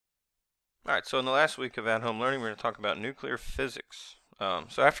Alright, so in the last week of at-home learning, we're going to talk about nuclear physics.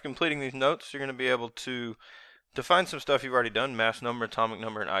 So after completing these notes, you're going to be able to define some stuff you've already done: mass number, atomic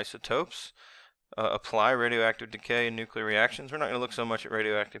number, and isotopes. Apply radioactive decay and nuclear reactions. We're not going to look so much at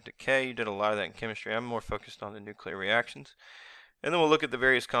radioactive decay. You did a lot of that in chemistry. I'm more focused on the nuclear reactions. And then we'll look at the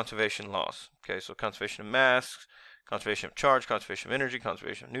various conservation laws. Okay, so conservation of mass, conservation of charge, conservation of energy,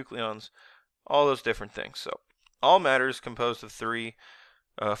 conservation of nucleons, all those different things. So all matter is composed of three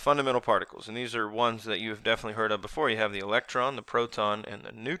fundamental particles, and these are ones that you've definitely heard of before. You have the electron, the proton, and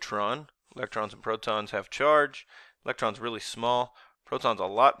the neutron. Electrons and protons have charge. Electron's really small, proton's a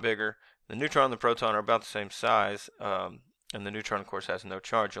lot bigger. The neutron and the proton are about the same size, and the neutron, of course, has no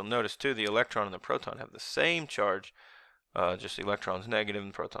charge. You'll notice, too, the electron and the proton have the same charge, just the electron's negative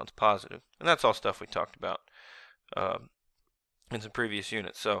and the proton's positive. And that's all stuff we talked about in some previous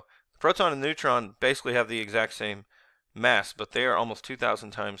units. So the proton and the neutron basically have the exact same mass, but they are almost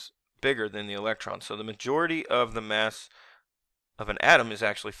 2,000 times bigger than the electron. So the majority of the mass of an atom is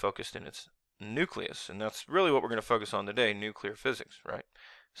actually focused in its nucleus, and that's really what we're going to focus on today: nuclear physics, right?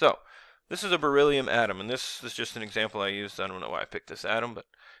 So this is a beryllium atom, and this is just an example I used. I don't know why I picked this atom, but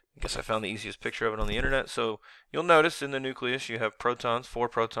I guess I found the easiest picture of it on the internet. So you'll notice in the nucleus you have protons, 4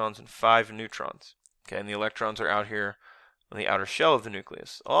 protons, and 5 neutrons. Okay, and the electrons are out here on the outer shell of the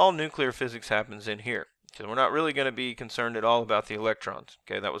nucleus. All nuclear physics happens in here. So we're not really going to be concerned at all about the electrons.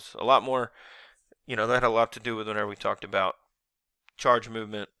 Okay, that was a lot more, that had a lot to do with whenever we talked about charge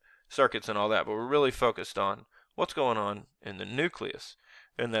movement, circuits, and all that. But we're really focused on what's going on in the nucleus,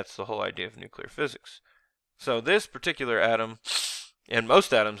 and that's the whole idea of nuclear physics. So this particular atom, and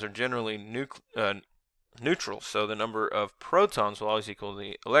most atoms, are generally neutral. So the number of protons will always equal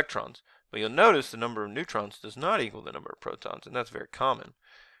the electrons. But you'll notice the number of neutrons does not equal the number of protons, and that's very common.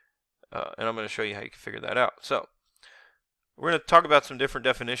 And I'm going to show you how you can figure that out. So we're going to talk about some different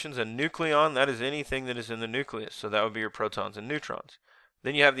definitions. A nucleon, that is anything that is in the nucleus. So that would be your protons and neutrons.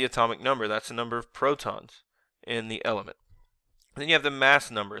 Then you have the atomic number. That's the number of protons in the element. Then you have the mass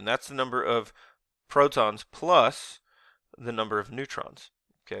number, and that's the number of protons plus the number of neutrons.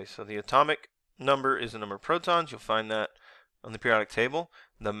 Okay, so the atomic number is the number of protons. You'll find that on the periodic table.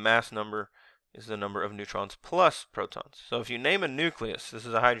 The mass number is the number of neutrons plus protons. So if you name a nucleus, this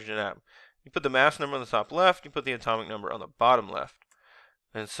is a hydrogen atom, you put the mass number on the top left, you put the atomic number on the bottom left.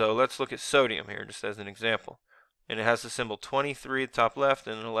 And so let's look at sodium here just as an example. And it has the symbol 23 at the top left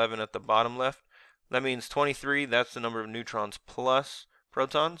and 11 at the bottom left. That means 23, that's the number of neutrons plus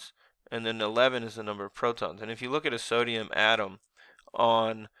protons, and then 11 is the number of protons. And if you look at a sodium atom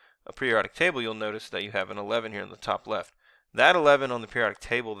on a periodic table, you'll notice that you have an 11 here on the top left. That 11 on the periodic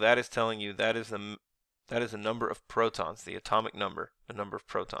table, that is telling you that is the number of protons, the atomic number, the number of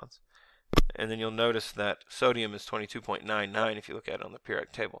protons. And then you'll notice that sodium is 22.99 if you look at it on the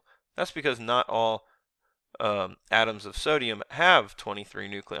periodic table. That's because not all atoms of sodium have 23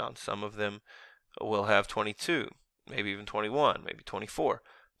 nucleons. Some of them will have 22, maybe even 21, maybe 24.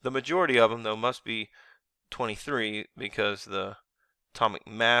 The majority of them, though, must be 23 because the atomic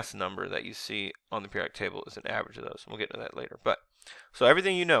mass number that you see on the periodic table is an average of those. We'll get to that later. But so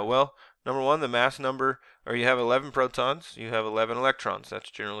everything you know, well, number one, the mass number, or you have 11 protons, you have 11 electrons.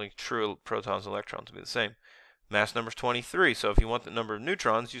 That's generally true. Protons and electrons will be the same. Mass number is 23. So if you want the number of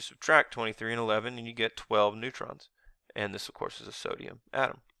neutrons, you subtract 23 and 11, and you get 12 neutrons. And this, of course, is a sodium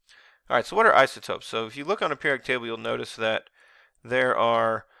atom. All right, so what are isotopes? So if you look on a periodic table, you'll notice that there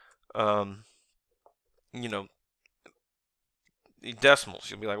are, the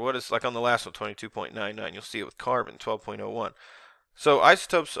decimals. You'll be like, what is, like on the last one, 22.99. You'll see it with carbon, 12.01. So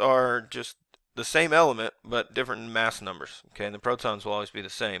isotopes are just the same element, but different mass numbers. Okay, and the protons will always be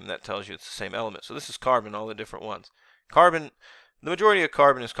the same. That tells you it's the same element. So this is carbon, all the different ones. Carbon, the majority of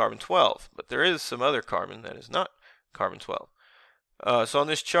carbon is carbon-12, but there is some other carbon that is not carbon-12. So on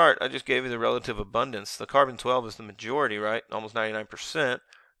this chart, I just gave you the relative abundance. The carbon-12 is the majority, right? Almost 99%.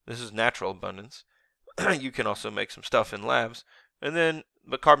 This is natural abundance. You can also make some stuff in labs. And then,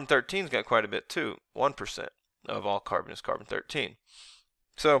 but carbon-13's got quite a bit too. 1% of all carbon is carbon-13.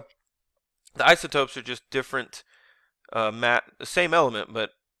 So the isotopes are just different, the same element,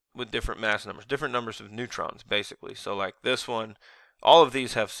 but with different mass numbers, different numbers of neutrons, basically. So like this one, all of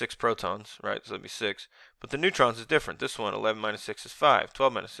these have 6 protons, right? So that'd be 6. But the neutrons is different. This one, 11 minus 6 is 5.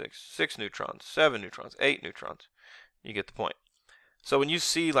 12 minus 6, 6 neutrons, 7 neutrons, 8 neutrons. You get the point. So when you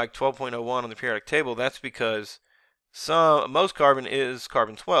see like 12.01 on the periodic table, that's because most carbon is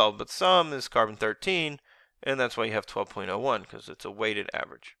carbon-12, but some is carbon-13, and that's why you have 12.01, because it's a weighted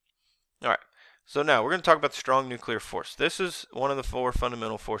average. All right, so now we're going to talk about the strong nuclear force. This is one of the 4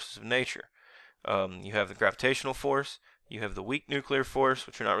 fundamental forces of nature. You have the gravitational force, You have the weak nuclear force,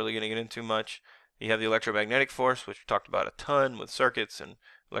 which we're not really going to get into much. You have the electromagnetic force, which we talked about a ton with circuits and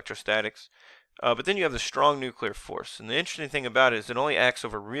electrostatics. But then you have the strong nuclear force. And the interesting thing about it is it only acts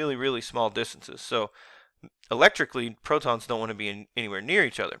over really, really small distances. So electrically, protons don't want to be anywhere near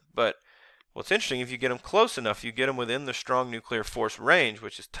each other. But what's interesting, if you get them close enough, you get them within the strong nuclear force range,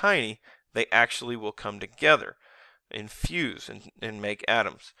 which is tiny, they actually will come together and fuse and make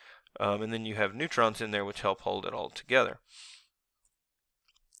atoms. And then you have neutrons in there which help hold it all together.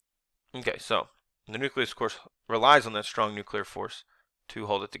 Okay, so the nucleus, of course, relies on that strong nuclear force to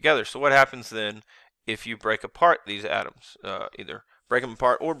hold it together. So what happens then if you break apart these atoms? Either break them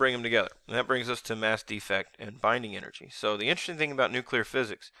apart or bring them together. And that brings us to mass defect and binding energy. So the interesting thing about nuclear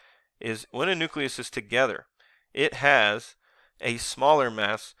physics is when a nucleus is together, it has a smaller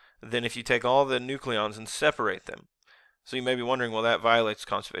mass than if you take all the nucleons and separate them. So you may be wondering, well, that violates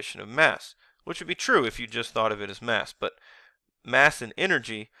conservation of mass, which would be true if you just thought of it as mass. But mass and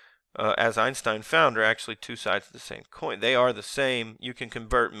energy, as Einstein found, are actually two sides of the same coin. They are the same. You can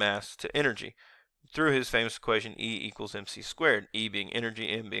convert mass to energy through his famous equation E equals mc squared, E being energy,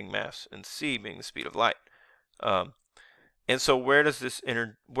 m being mass, and c being the speed of light. And so where does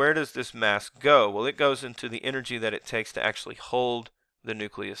this mass go? Well, it goes into the energy that it takes to actually hold the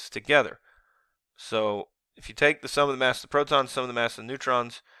nucleus together. So if you take the sum of the mass of the protons, sum of the mass of the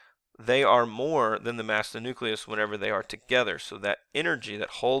neutrons, they are more than the mass of the nucleus whenever they are together. So that energy that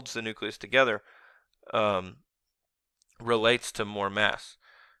holds the nucleus together relates to more mass,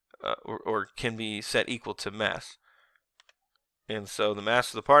 or can be set equal to mass. And so the mass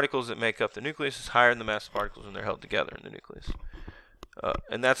of the particles that make up the nucleus is higher than the mass of particles when they're held together in the nucleus.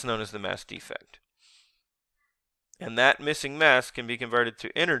 And that's known as the mass defect. And that missing mass can be converted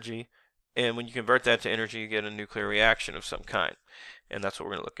to energy, and when you convert that to energy, you get a nuclear reaction of some kind. And that's what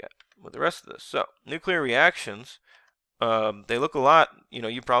we're going to look at with the rest of this. So nuclear reactions, they look a lot,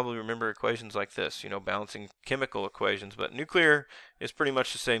 you probably remember equations like this, balancing chemical equations, but nuclear is pretty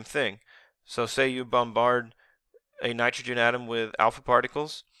much the same thing. So say you bombard a nitrogen atom with alpha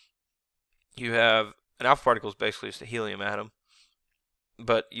particles. You have an alpha particle is basically just a helium atom,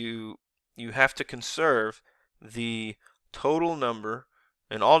 but you have to conserve the total number.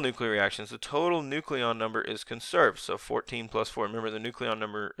 In all nuclear reactions, the total nucleon number is conserved. So 14 plus 4. Remember, the nucleon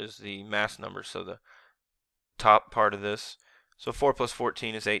number is the mass number, so the top part of this. So 4 plus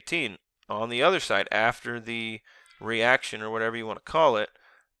 14 is 18. On the other side, after the reaction, or whatever you want to call it,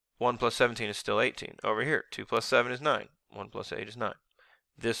 1 plus 17 is still 18. Over here, 2 plus 7 is 9. 1 plus 8 is 9.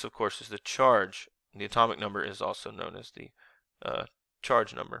 This, of course, is the charge. The atomic number is also known as the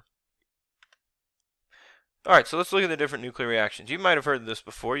charge number. All right, so let's look at the different nuclear reactions. You might have heard of this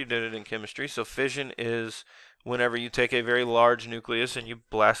before. You did it in chemistry. So fission is whenever you take a very large nucleus and you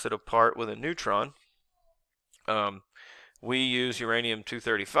blast it apart with a neutron. We use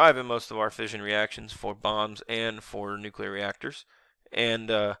uranium-235 in most of our fission reactions for bombs and for nuclear reactors. And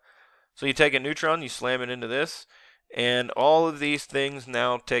so you take a neutron, you slam it into this, and all of these things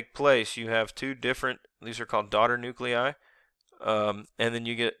now take place. You have two different, these are called daughter nuclei, and then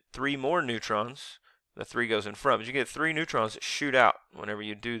you get 3 more neutrons. The 3 goes in front, but you get 3 neutrons that shoot out whenever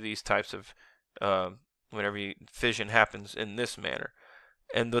you do these types of, whenever fission happens in this manner.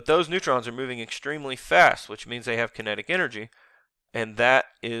 But those neutrons are moving extremely fast, which means they have kinetic energy, and that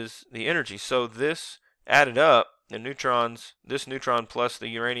is the energy. So this added up, the neutrons, this neutron plus the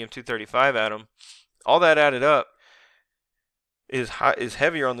uranium-235 atom, all that added up is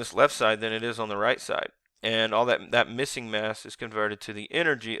heavier on this left side than it is on the right side. And all that missing mass is converted to the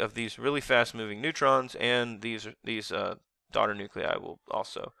energy of these really fast-moving neutrons, and these daughter nuclei will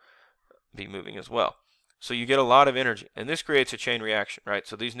also be moving as well. So you get a lot of energy, and this creates a chain reaction, right?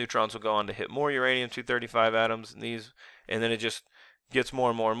 So these neutrons will go on to hit more uranium-235 atoms, and then it just gets more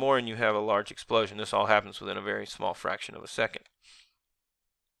and more and more, and you have a large explosion. This all happens within a very small fraction of a second.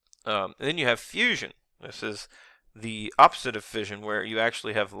 And then you have fusion. This is the opposite of fission, where you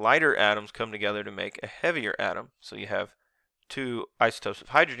actually have lighter atoms come together to make a heavier atom. So you have 2 isotopes of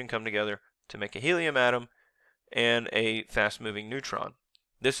hydrogen come together to make a helium atom and a fast-moving neutron.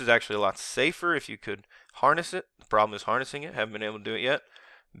 This is actually a lot safer if you could harness it. The problem is harnessing it. Haven't been able to do it yet.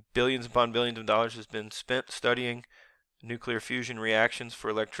 Billions upon billions of dollars has been spent studying nuclear fusion reactions for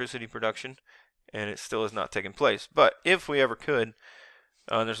electricity production, and it still has not taken place. But if we ever could,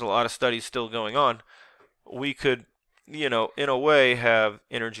 there's a lot of studies still going on, we could, in a way, have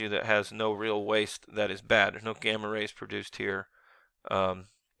energy that has no real waste that is bad. There's no gamma rays produced here.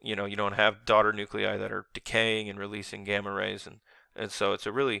 You don't have daughter nuclei that are decaying and releasing gamma rays, and so it's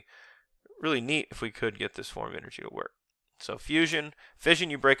a really, really neat if we could get this form of energy to work. So fission,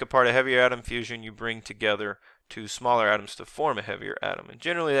 you break apart a heavier atom. Fusion, you bring together two smaller atoms to form a heavier atom. And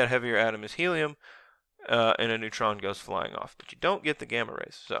generally that heavier atom is helium, and a neutron goes flying off. But you don't get the gamma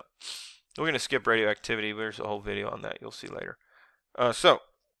rays. So we're going to skip radioactivity. There's a whole video on that you'll see later. So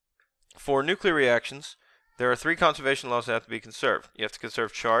for nuclear reactions, there are three conservation laws that have to be conserved. You have to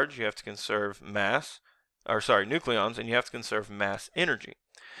conserve charge, you have to conserve nucleons, and you have to conserve mass energy.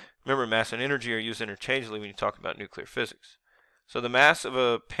 Remember, mass and energy are used interchangeably when you talk about nuclear physics. So the mass of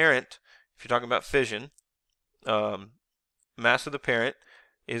a parent, if you're talking about fission, mass of the parent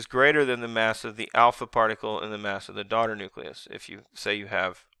is greater than the mass of the alpha particle and the mass of the daughter nucleus. If you say you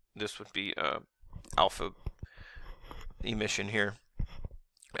have, this would be alpha emission here,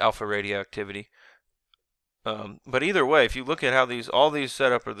 alpha radioactivity. But either way, if you look at how all these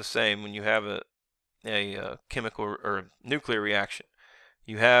setup are the same when you have a chemical or nuclear reaction.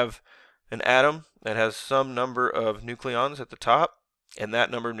 You have an atom that has some number of nucleons at the top, and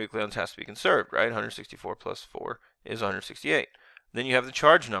that number of nucleons has to be conserved, right? 164 plus 4 is 168. Then you have the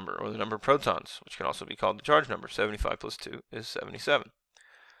charge number, or the number of protons, which can also be called the charge number. 75 plus 2 is 77.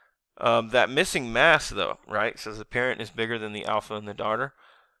 That missing mass, though, right, says the parent is bigger than the alpha and the daughter.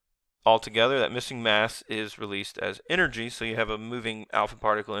 Altogether, that missing mass is released as energy, so you have a moving alpha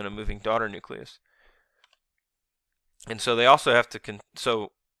particle and a moving daughter nucleus. And so they also have to,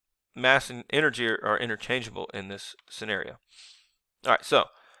 so mass and energy are interchangeable in this scenario. All right, so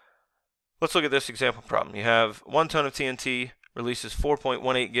let's look at this example problem. You have 1 ton of TNT releases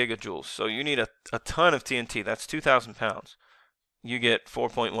 4.18 gigajoules. So you need a ton of TNT. That's 2,000 pounds. You get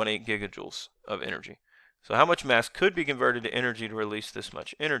 4.18 gigajoules of energy. So how much mass could be converted to energy to release this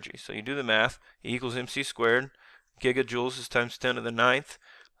much energy? So you do the math. E equals mc squared. Gigajoules is times 10 to the 9th.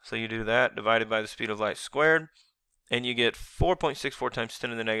 So you do that divided by the speed of light squared. And you get 4.64 times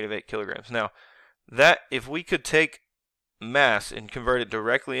 10 to the negative 8 kilograms. Now, that if we could take mass and convert it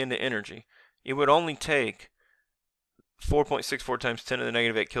directly into energy, it would only take 4.64 times 10 to the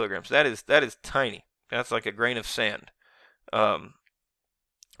negative 8 kilograms. That is tiny. That's like a grain of sand.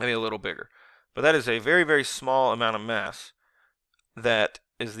 Maybe a little bigger. But that is a very, very small amount of mass that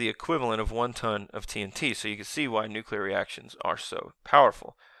is the equivalent of 1 ton of TNT. So you can see why nuclear reactions are so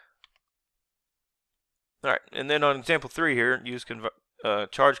powerful. All right, and then on example 3 here, use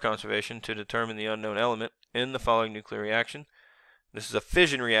charge conservation to determine the unknown element in the following nuclear reaction. This is a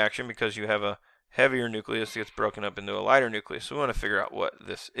fission reaction because you have a heavier nucleus that gets broken up into a lighter nucleus. So we want to figure out what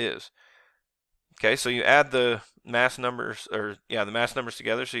this is. Okay, so you add the mass numbers, the mass numbers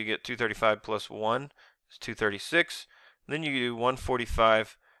together, so you get 235 plus 1 is 236. Then you do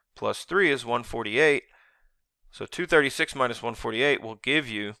 145 plus 3 is 148. So 236 minus 148 will give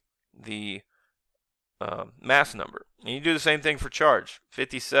you the mass number. And you do the same thing for charge.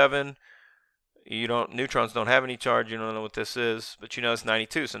 57, neutrons don't have any charge, you don't know what this is, but you know it's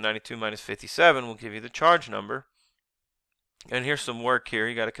 92. So 92 minus 57 will give you the charge number. And here's some work here.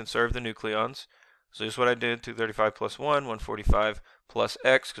 You got to conserve the nucleons. So here's what I did. 235 plus 1, 145 plus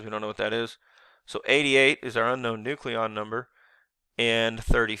x, because we don't know what that is. So 88 is our unknown nucleon number. And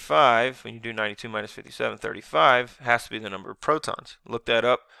 35, when you do 92 minus 57, 35 has to be the number of protons. Look that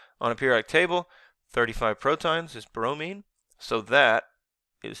up on a periodic table. 35 protons is bromine. So that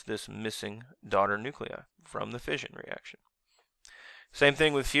is this missing daughter nuclei from the fission reaction. Same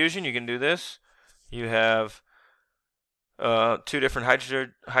thing with fusion. You can do this. You have two different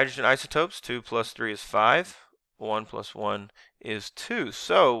hydrogen isotopes. 2 plus 3 is 5. 1 plus 1 is 2.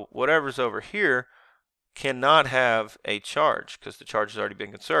 So whatever's over here cannot have a charge because the charge has already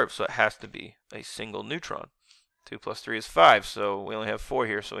been conserved. So it has to be a single neutron. 2 plus 3 is 5. So we only have 4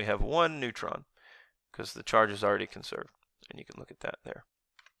 here. So we have 1 neutron because the charge is already conserved. And you can look at that there.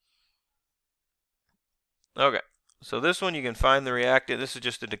 Okay. So this one you can find the reactant. This is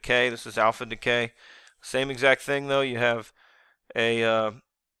just a decay. This is alpha decay. Same exact thing though. You have a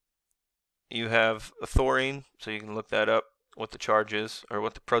thorium, so you can look that up, what the charge is or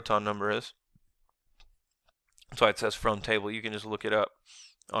what the proton number is. That's why it says from table. You can just look it up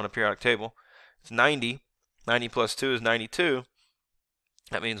on a periodic table. It's 90. 90 plus 2 is 92.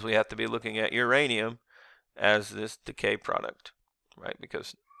 That means we have to be looking at uranium as this decay product, right?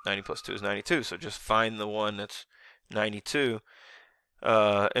 Because 90 plus 2 is 92. So just find the one that's 92.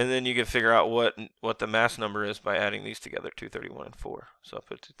 And then you can figure out what the mass number is by adding these together, 231 and 4. So I'll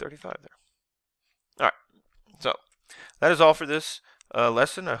put 235 there. All right. So that is all for this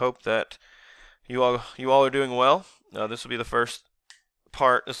lesson. I hope that you all are doing well. This will be the first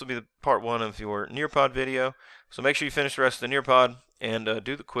part. This will be the part 1 of your Nearpod video. So make sure you finish the rest of the Nearpod and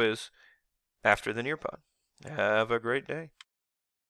do the quiz after the Nearpod. Have a great day.